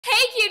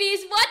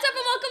beauties, what's up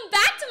and welcome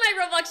back to my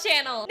Roblox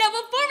channel. Now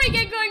before we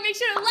get going, make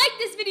sure to like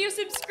this video,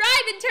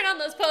 subscribe, and turn on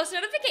those post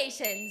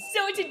notifications.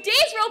 So in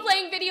today's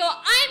role-playing video,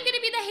 I'm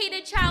gonna be the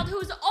hated child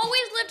who's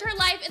always lived her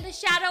life in the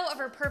shadow of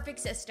her perfect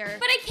sister.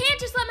 But I can't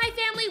just let my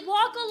family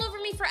walk all over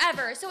me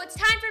forever, so it's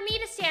time for me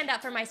to stand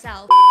up for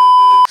myself.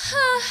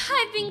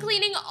 I've been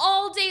cleaning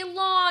all day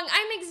long.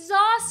 I'm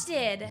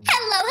exhausted.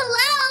 Hello,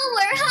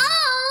 we're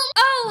home.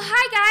 Oh,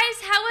 hi guys,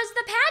 how was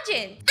the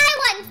pageant? I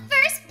won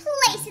first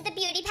place at the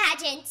beauty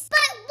pageant.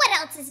 But what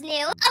else is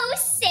new? Oh,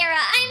 Sarah,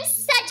 I'm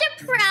such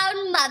a proud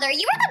mother.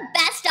 You are the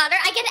best daughter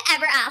I could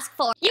ever ask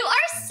for. You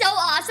are so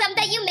awesome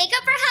that you make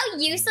up for how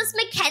useless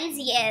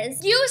Mackenzie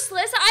is.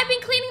 Useless? I've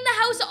been cleaning the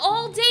house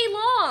all day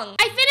long.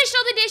 I finished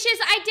all the dishes,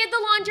 I did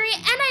the laundry,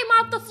 and I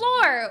mopped the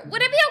floor.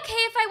 Would it be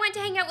okay if I went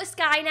to hang out with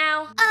Sky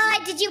now?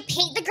 Did you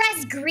paint the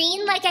grass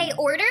green like I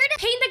ordered?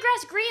 Paint the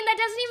grass green? That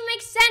doesn't even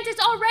make sense.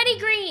 It's already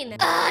green.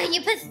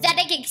 You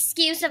pathetic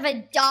excuse of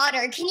a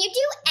daughter. Can you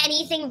do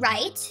anything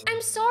right?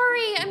 I'm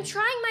sorry. I'm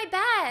trying my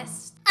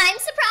best. I'm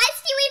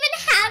surprised you even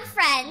have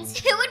friends.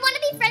 Who would want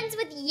to be friends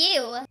with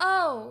you?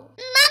 Oh.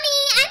 Mommy,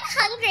 I'm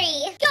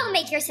hungry. Go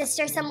make your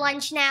sister some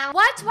lunch now.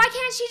 What? Why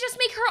can't she just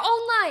make her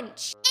own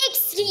lunch?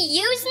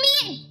 Excuse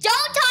me?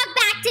 Don't talk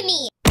back to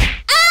me.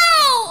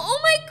 Oh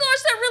my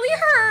gosh, that really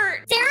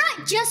hurt.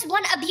 Sarah just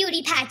won a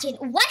beauty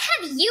pageant. What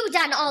have you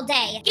done all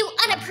day? You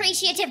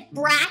unappreciative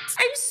brat.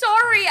 I'm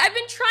sorry. I've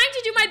been trying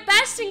to do my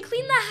best and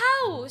clean the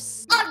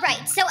house. All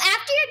right, so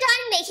after you're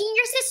done making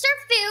your sister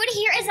food,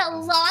 here is a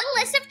long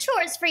list of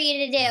chores for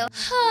you to do.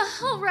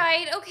 All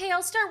right, okay,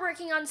 I'll start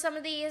working on some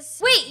of these.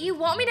 Wait, you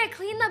want me to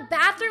clean the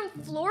bathroom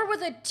floor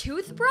with a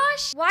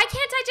toothbrush? Why can't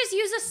I just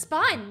use a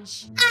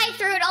sponge? I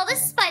threw out all the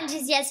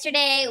sponges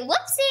yesterday.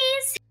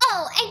 Whoopsies.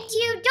 Oh, and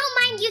you don't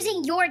mind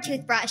using your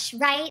toothbrush,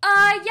 right?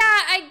 Yeah,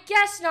 I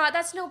guess not.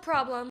 That's no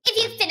problem.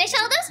 If you finish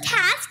all those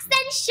tasks,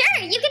 then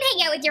sure, you can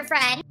hang out with your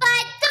friend.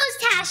 But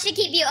those tasks should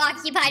keep you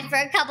occupied for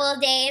a couple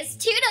of days.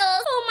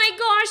 Toodles. Oh my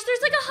gosh,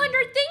 there's like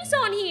 100 things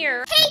on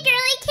here. Hey,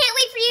 girlie, can't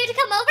wait for you to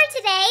come over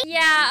today.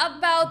 Yeah,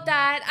 about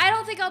that. I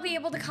don't think I'll be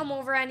able to come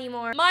over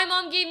anymore. My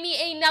mom gave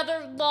me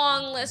another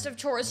long list of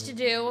chores to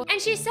do. And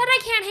she said I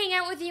can't hang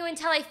out with you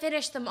until I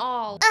finish them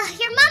all. Ugh,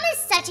 your mom is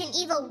such an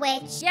evil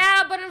witch.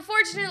 Yeah, but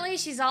unfortunately,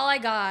 she's all I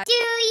got. Do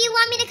you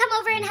want me to come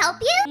over and help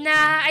you?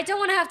 Nah, I don't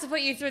want to have to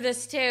put you through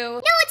this too. No,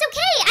 it's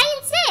okay. I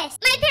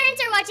insist. My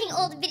parents are watching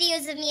old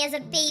videos of me as a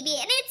baby,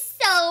 and it's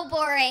so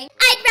boring.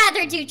 I'd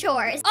rather do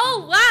chores.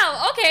 Oh,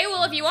 wow. Okay,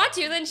 well, if you want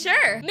to, then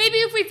sure. Maybe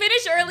if we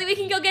finish early, we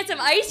can go get some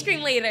ice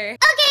cream later.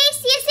 Okay,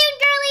 see you soon,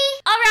 girlie.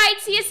 All right,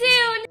 see you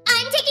soon.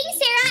 I'm taking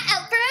Sarah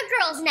out for a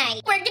girls'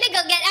 night. We're gonna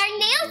go get our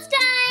nails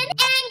done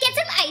and get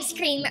some ice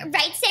cream.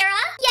 Right,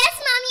 Sarah? Yes,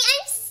 Mommy,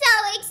 I'm so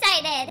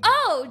excited.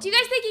 Oh, do you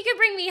guys think you could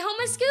bring me home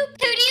a scoop?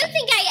 Who do you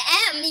think I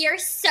am, your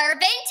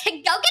servant? Go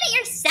get it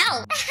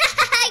yourself.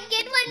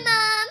 Good one,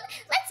 Mom.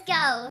 Let's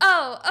go.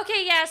 Oh,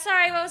 okay, yeah,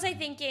 sorry, what was I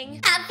thinking?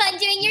 Have fun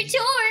doing your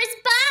chores.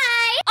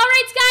 Bye. All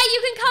right, Sky,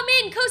 you can come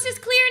in. Coast is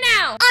clear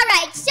now. All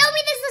right, show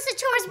me this list of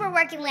chores we're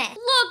working with.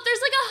 Look,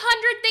 there's like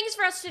 100 things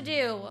for us to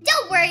do.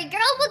 Don't worry,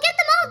 girl. We'll get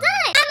them all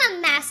done. I'm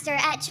a master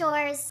at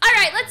chores. All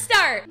right, let's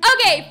start.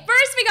 Okay,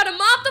 first we gotta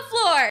mop the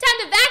floor. Time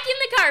to vacuum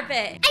the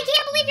carpet. I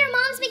can't believe your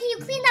mom's making you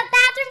clean the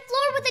bathroom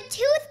floor with a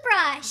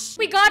toothbrush.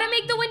 We gotta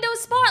make the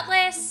windows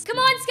spotless.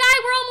 Come on, Sky,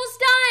 we're almost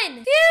done.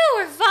 Phew,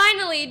 we're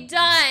finally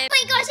done. Oh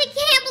my gosh, I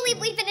can't believe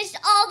we finished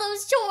all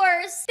those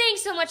chores.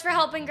 Thanks so much for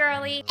helping,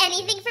 girlie.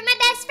 Anything for my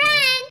best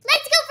friend.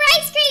 Let's go for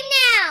ice cream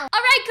now. All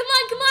right, come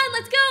on,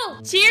 let's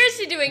go. Cheers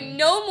to doing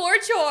no more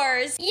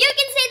chores. You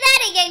can say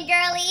that again,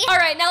 girlie. All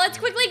right, now let's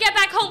quickly get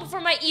back home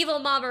before my evil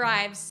mom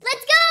arrives.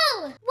 Let's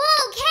go.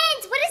 Whoa,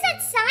 Kent, what does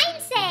that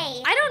sign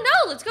say? I don't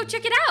know. Let's go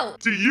check it out.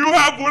 Do you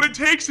have what it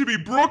takes to be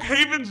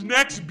Brookhaven's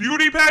next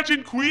beauty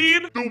pageant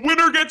queen? The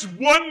winner gets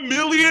 $1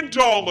 million.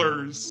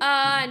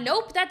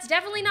 Nope, that's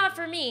definitely not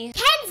for me.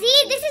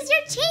 Kenzie, this is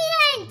your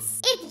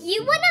chance. If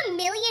you won $1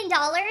 million,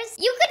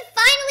 you could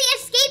finally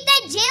escape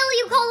that jail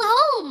you call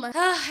home.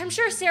 I'm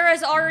sure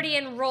Sarah's already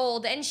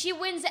enrolled, and she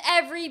wins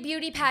every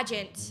beauty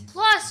pageant.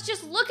 Plus,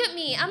 just look at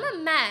me. I'm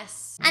a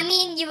mess. I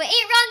mean, you ain't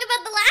wrong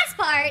about the last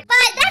part,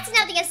 but that's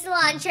nothing a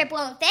salon trip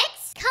won't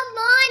fix. Come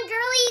on,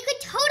 girlie, you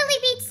could totally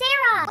beat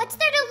Sarah. What's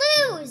there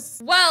to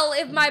lose? Well,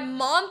 if my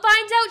mom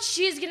finds out,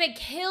 she's gonna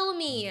kill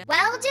me.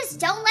 Well, just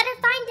don't let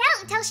her find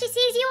out until she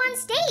sees you on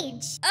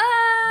stage.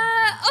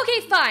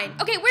 Okay, fine.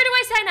 Okay, where do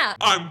I sign up?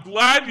 I'm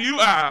glad you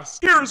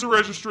asked. Here's a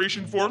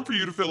registration form for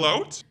you to fill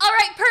out. All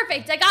right,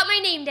 perfect. I got my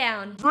name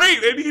down.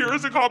 Great, and here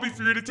is a copy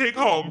for you to take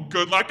home.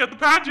 Good luck at the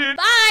pageant.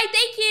 Bye,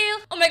 thank you.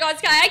 Oh my God,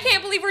 Sky, I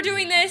can't believe we're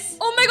doing this.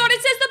 Oh my God,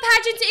 it says the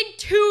pageant's in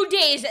 2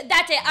 days.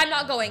 That's it, I'm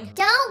not going.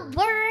 Don't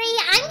worry,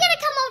 I'm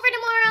gonna come over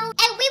tomorrow,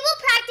 and we will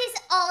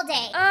practice all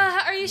day.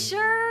 Are you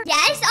sure?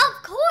 Yes,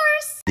 of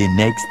course. The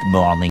next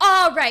morning.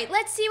 All right,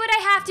 let's see what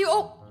I have to.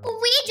 Oh.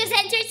 We just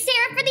entered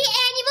Sarah for the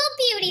annual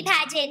beauty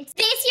pageant.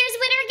 This year's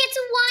winner gets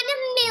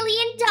 $1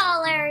 million.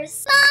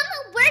 Mom,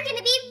 we're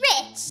gonna be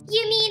rich.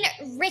 You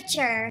mean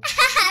richer.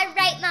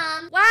 Right,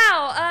 Mom?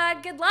 Wow,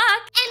 good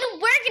luck.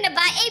 And we're gonna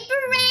buy a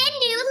brand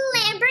new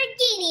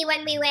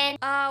when we win.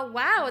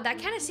 Wow, that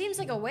kind of seems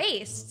like a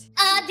waste.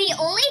 The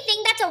only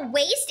thing that's a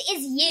waste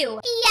is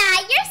you.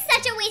 Yeah, you're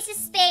such a waste of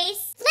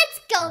space. Let's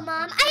go,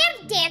 Mom. I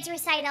have dance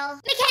recital.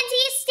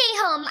 Mackenzie, stay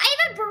home. I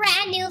have a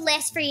brand new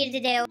list for you to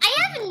do. I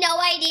have no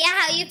idea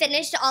how you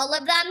finished all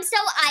of them, so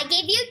I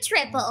gave you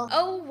triple.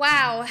 Oh,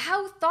 wow.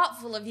 How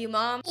thoughtful of you,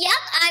 Mom.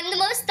 Yep, I'm the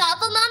most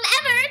thoughtful mom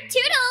ever.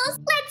 Toodles.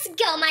 Let's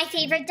go, my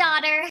favorite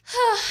daughter.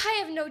 I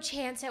have no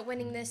chance at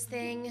winning this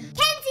thing.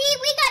 Kenzie,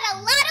 we got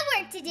a lot of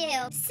work to do.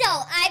 So,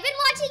 I've been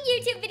watching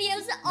YouTube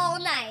videos all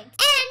night.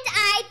 And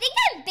I think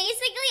I'm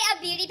basically a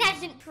beauty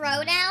pageant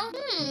pro now.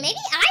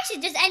 Maybe I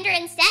should just enter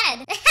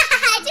instead.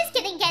 Just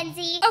kidding,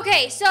 Kenzie.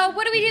 Okay, so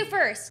what do we do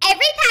first?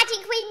 Every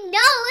pageant queen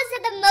knows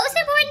that the most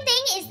important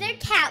thing is their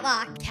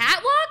catwalk.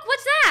 Catwalk?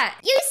 What's that?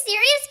 You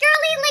serious,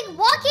 girly? Like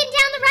walking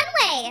down the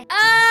runway.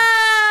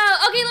 Oh,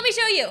 okay, let me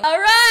show you. All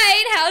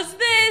right, how's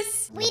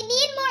this? We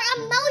need more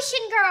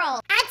emotion,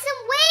 girl. Add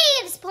some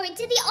waves. Point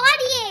to the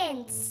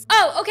audience.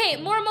 Oh, okay,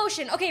 more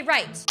emotion. Okay,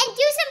 right. And do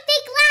some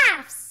fake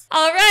laughs.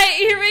 All right,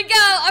 here we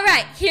go. All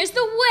right, here's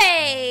the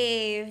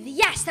wave.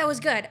 Yes, that was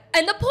good.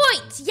 And the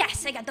point.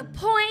 Yes, I got the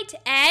point.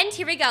 And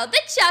here we go,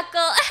 the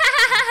chuckle.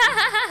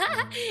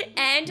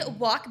 And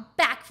walk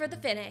back for the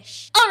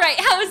finish. All right,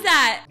 how was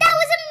that? That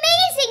was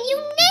amazing. You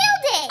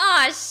nailed it.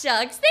 Aw,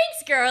 shucks.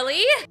 Thanks,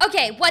 girly.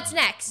 Okay, what's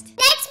next?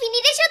 Next, we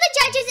need to show the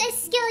judges a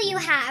skill you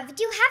have.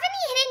 Do you have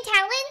any hidden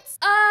talents?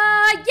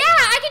 Yeah,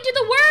 I can do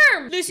the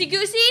worm.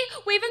 Loosey-goosey,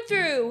 wave him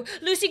through.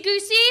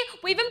 Loosey-goosey,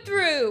 wave him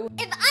through.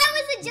 If I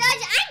was a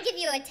judge, I'd give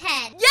you a 10.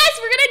 Yes,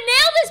 we're gonna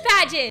nail this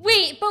pageant.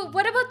 Wait, but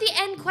what about the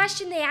end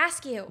question they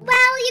ask you?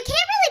 Well, you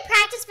can't really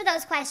practice for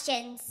those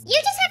questions. You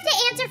just have to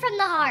answer from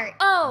the heart.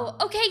 Oh,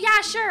 okay,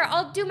 yeah, sure.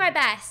 I'll do my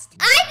best.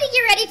 I think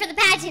you're ready for the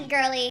pageant,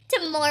 girly.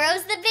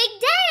 Tomorrow's the big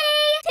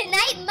day.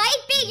 Tonight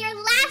might be your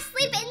last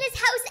sleep in this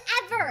house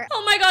ever.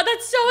 Oh my god,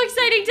 that's so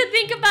exciting to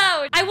think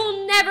about. I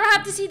will never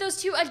have to see those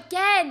two again.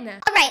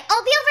 All right,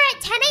 I'll be over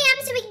at 10 a.m.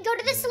 so we can go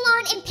to the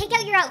salon and pick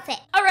out your outfit.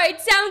 All right,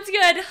 sounds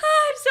good.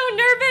 I'm so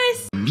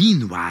nervous.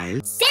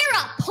 Meanwhile,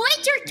 Sarah,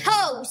 point your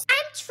toes.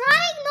 I'm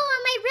trying,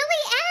 Mom. I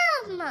really am.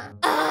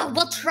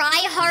 Well,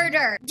 try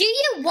harder. Do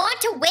you want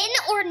to win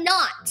or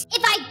not?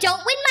 If I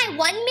don't win my $1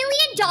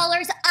 million,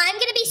 I'm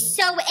gonna be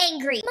so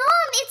angry.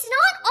 Mom, it's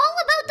not all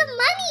about the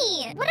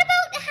money. What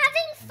about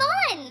having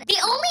fun? The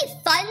only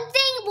fun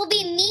thing will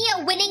be me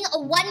winning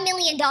 $1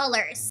 million.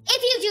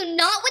 If you do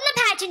not win the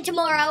pageant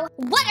tomorrow,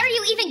 what are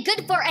you even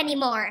good for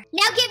anymore?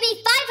 Now give me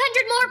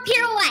 500 more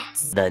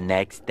pirouettes. the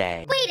next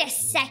day. Wait a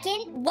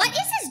second. What is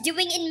this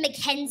doing in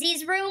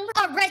Mackenzie's room?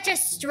 A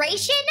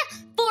registration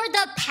for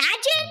the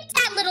pageant?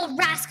 That little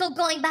rascal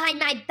going behind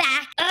my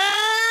back.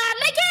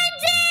 Mackenzie!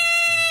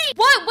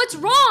 What? What's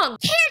wrong?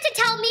 Care to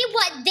tell me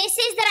what this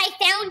is that I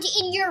found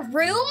in your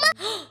room?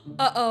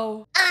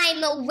 Uh-oh.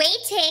 I'm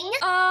waiting.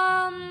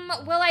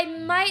 Well, I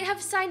might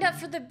have signed up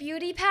for the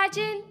beauty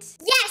pageant.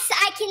 Yes,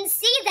 I can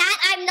see that.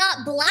 I'm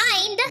not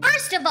blind.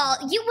 First of all,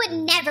 you would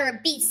never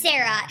beat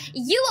Sarah.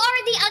 You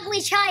are the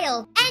ugly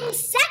child. And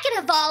second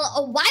of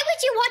all, why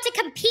would you want to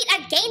compete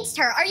against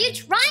her? Are you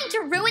trying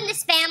to ruin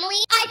this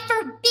family? I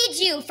forbid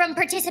you from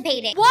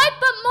participating. What?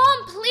 But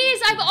Mom,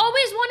 please, I've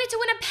always wanted to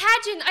win a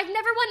pageant. I've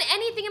never won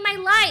anything in my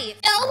life.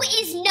 No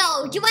is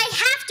no. Do I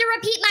have to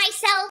repeat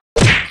myself?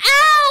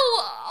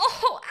 Ow!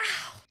 Oh,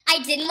 ow. I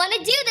didn't want to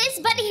do this,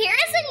 but here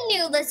is a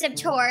new list of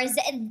chores.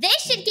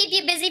 This should keep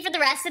you busy for the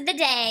rest of the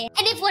day.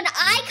 And if when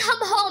I come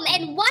home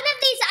and one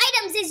of these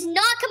items is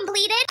not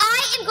completed,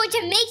 I am going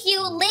to make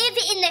you live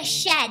in the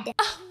shed.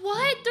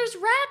 What? There's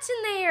rats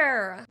in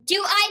there.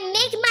 Do I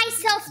make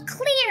myself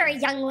clear,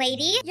 young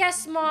lady?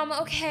 Yes, Mom.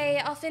 Okay,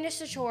 I'll finish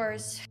the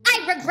chores. I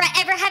regret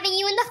ever having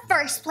you in the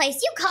first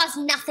place. You caused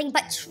nothing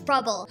but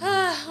trouble.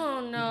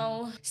 Oh,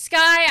 no.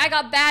 Sky, I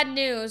got bad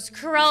news.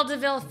 Corelle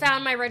DeVille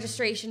found my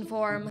registration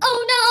form.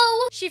 Oh, no.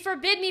 She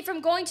forbid me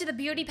from going to the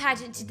beauty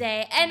pageant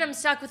today, and I'm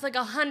stuck with like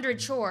 100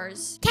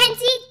 chores.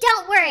 Kenzie,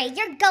 don't worry.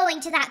 You're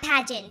going to that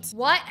pageant.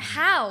 What?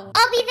 How?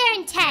 I'll be there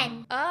in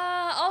 10.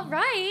 All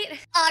right.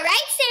 All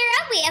right,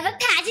 Sarah. We have a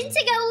pageant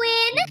to go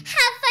in.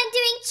 Have fun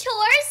doing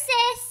chores,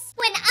 sis.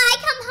 When I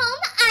come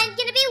home, I'm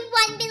gonna be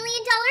 $1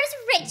 million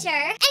richer.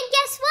 And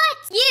guess what?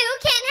 You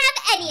can't have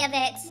any of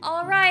it.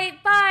 All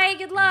right, bye.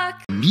 Good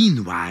luck.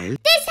 Meanwhile,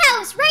 This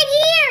house right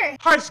here.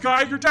 Hi,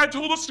 Sky. Your dad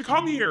told us to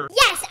come here.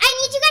 Yes, I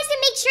need you guys to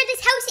make sure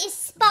this house is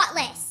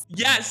spotless.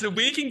 Yes,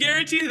 we can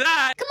guarantee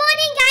that. Come on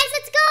in, guys.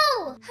 Let's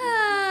go.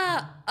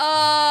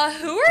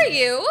 Who are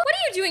you? What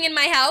are you doing in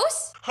my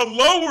house?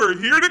 Hello, we're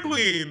here to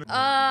clean. Thank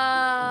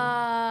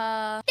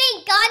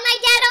God my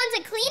dad owns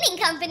a cleaning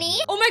company.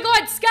 Oh my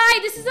god, Sky,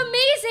 this is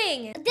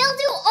amazing. They'll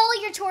do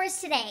all your chores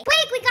today.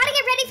 Quick, we gotta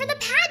get ready for the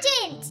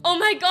pageant. Oh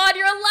my god,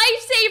 you're a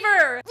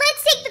lifesaver.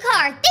 Let's take the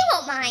car. They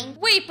won't mind.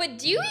 Wait, but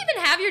do you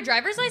even have your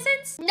driver's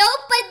license?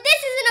 Nope, but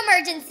this is an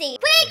emergency.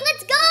 Quick,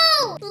 let's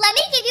go. Let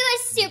me give you a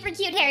super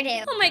cute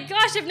hairdo. Oh my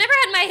gosh, I've never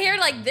had my hair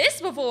like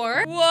this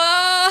before.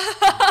 Whoa.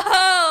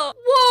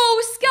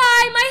 Whoa,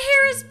 Sky, my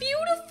hair is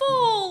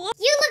beautiful.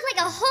 You look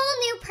like a whole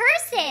new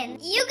person.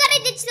 You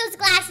gotta ditch those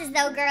glasses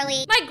though,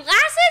 girly. My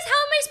glasses? How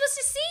am I supposed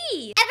to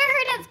see? Ever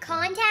heard of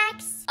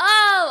contacts?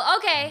 Oh,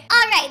 okay.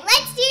 Alright,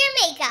 let's do your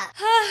makeup.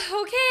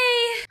 Okay.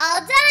 All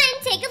done.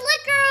 Take a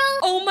look, girl.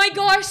 Oh my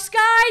gosh,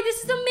 Sky,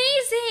 this is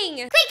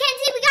amazing. Quick,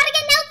 Kenzie, we gotta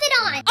get an outfit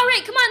on. All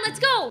right, come on, let's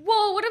go.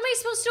 Whoa, what am I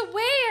supposed to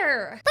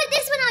wear? Put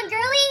this one on,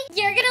 girly.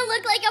 You're gonna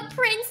look like a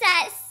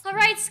princess. All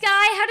right, Sky,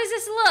 how does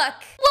this look?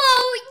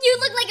 Whoa, you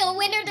look like a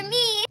winner to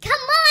me. Come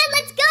on,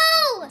 let's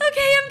go.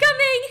 Okay, I'm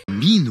coming.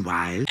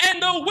 Meanwhile,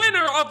 And the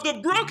winner of the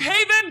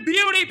Brookhaven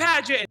Beauty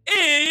Pageant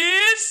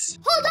is...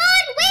 Hold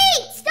on,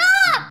 wait,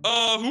 stop.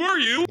 Who are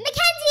you?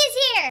 Mackenzie is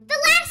here, the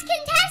last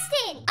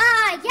contestant.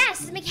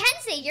 Yes,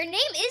 Mackenzie, your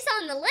name is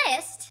on the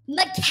list.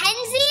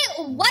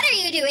 Mackenzie, what are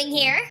you doing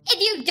here? If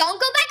you don't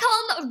go back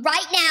home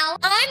right now,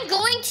 I'm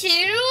going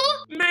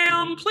to...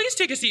 Ma'am, please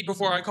take a seat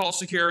before I call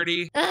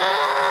security.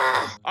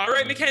 All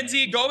right,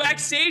 Mackenzie, go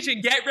backstage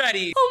and get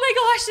ready. Oh my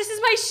gosh, this is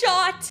my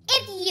shot.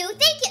 If you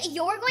think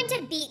you're going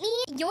to beat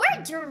me, you're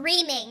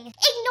dreaming.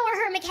 Ignore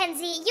her,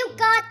 Mackenzie. You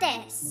got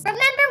this.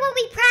 Remember what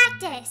we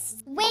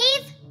practiced.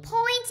 Wave,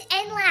 point,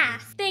 and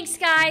laugh. Thanks,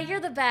 Sky, you're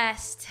the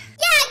best.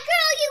 Yeah,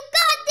 girl, you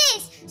got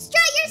this.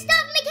 Strut your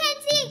stuff,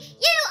 Mackenzie.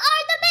 You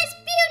are the best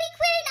beauty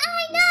queen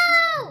I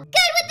know.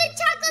 Good with the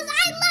chuckles.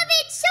 I love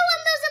it. Show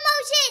them those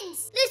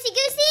emotions.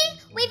 Loosey-goosey,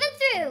 wave them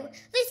through.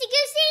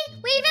 Loosey-goosey,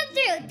 wave them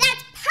through.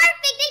 That's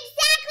perfect.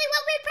 Exactly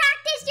what we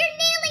practiced. You're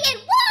nailing it.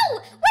 Whoa!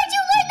 Where'd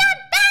you learn that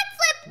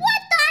backflip?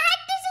 What the heck?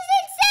 This is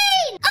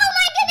insane. Oh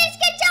my goodness.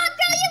 Good job,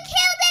 girl. You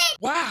killed it.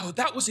 Wow,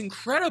 that was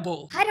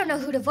incredible. I don't know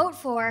who to vote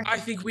for. I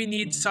think we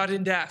need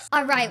sudden death.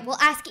 All right, we'll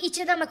ask each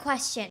of them a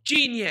question.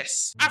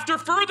 Genius. After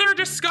further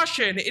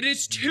discussion, it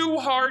is too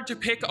hard to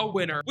pick a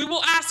winner. We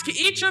will ask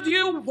each of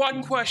you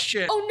one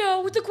question. Oh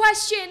no, the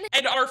question.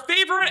 And our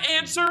favorite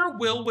answer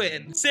will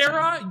win.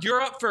 Sarah,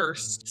 you're up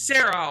first.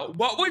 Sarah,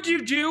 what would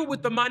you do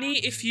with the money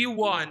if you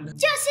won?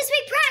 Just as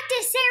we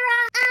practiced,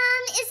 Sarah.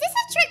 Is this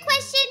a trick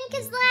question?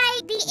 Because,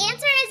 like, the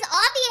answer is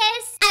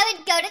obvious. I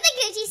would go to the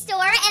Gucci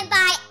store and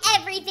buy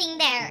everything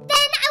there. Then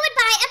I would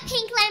buy a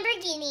pink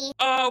Lamborghini.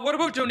 What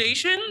about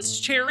donations?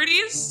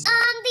 Charities?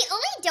 The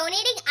only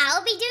donating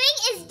I'll be doing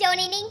is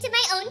donating to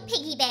my own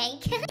piggy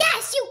bank.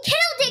 Yes, you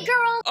killed it,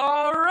 girl.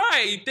 All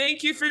right,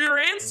 thank you for your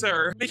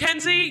answer.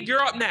 Mackenzie,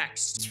 you're up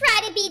next.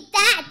 Try to beat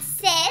that,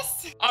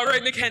 sis. All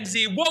right,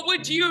 Mackenzie, what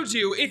would you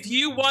do if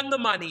you won the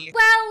money?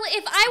 Well,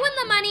 if I won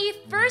the money,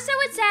 first I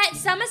would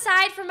set some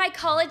aside for my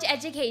college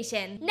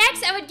education.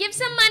 Next, I would give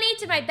some money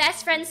to my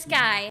best friend,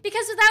 Sky.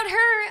 Because without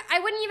her, I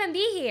wouldn't even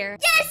be here.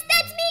 Yes,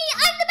 that's me.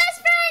 I'm the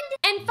best friend.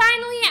 And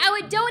finally, I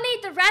would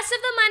donate the rest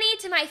of the money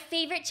to my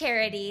favorite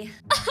charity.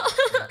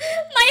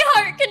 My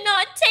heart could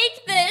not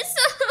take this.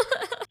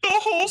 The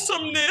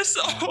wholesomeness.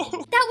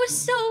 Oh. That was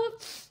so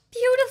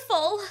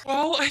beautiful.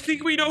 Well, I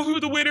think we know who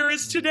the winner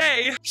is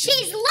today.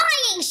 She's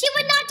lying. She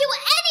would not do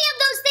any of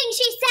those things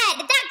she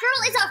said. That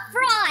girl is a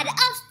fraud,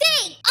 a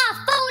fake, a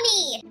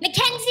phony.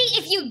 Mackenzie,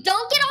 if you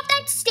don't get off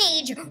that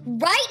stage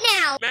right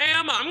now.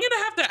 Ma'am, I'm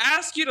gonna have to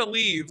ask you to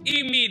leave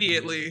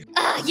immediately.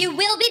 You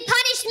will be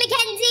punished,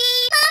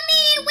 Mackenzie.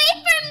 Mommy,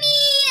 wait for me.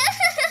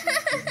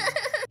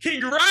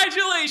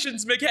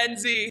 Congratulations,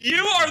 Mackenzie.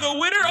 You are the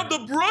winner of the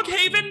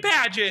Brookhaven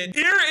Pageant.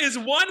 Here is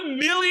 $1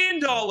 million.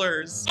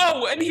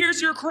 Oh, and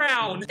here's your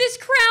crown. This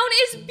crown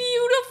is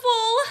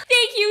beautiful.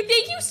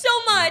 Thank you so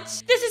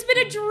much. This has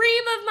been a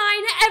dream of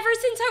mine ever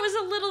since I was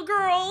a little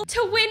girl,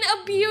 to win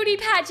a beauty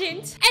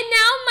pageant. And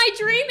now my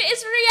dream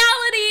is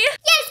reality.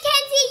 Yes,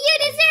 Kenzie, you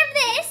deserve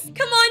this.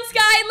 Come on,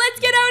 Sky,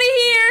 let's get out of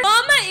here.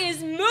 Mama is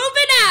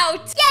moving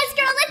out. Yes,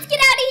 girl, let's get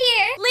out of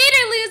here.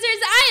 Later,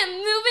 losers, I am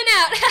moving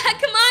out.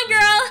 Come on,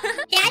 girl.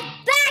 Get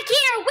back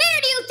here. Where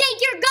do you think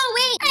you're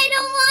going? I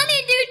don't want to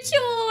do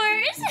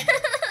chores.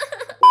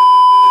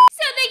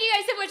 So thank you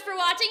guys so much for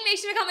watching. Make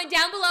sure to comment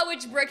down below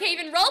which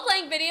Brookhaven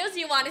role-playing videos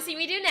you want to see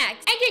me do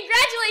next. And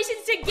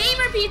congratulations to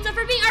Gamer Pizza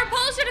for being our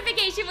post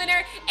notification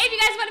winner. If you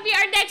guys want to be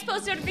our next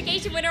post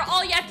notification winner,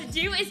 all you have to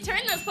do is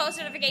turn those post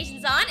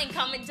notifications on and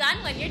comment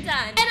done when you're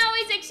done. And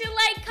always make sure to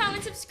like,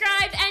 comment,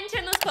 subscribe, and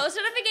turn those post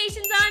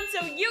notifications on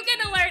so you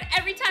get an alert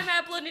every time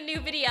I upload a new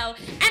video.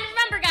 And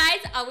remember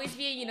guys, always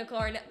be a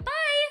unicorn. Bye!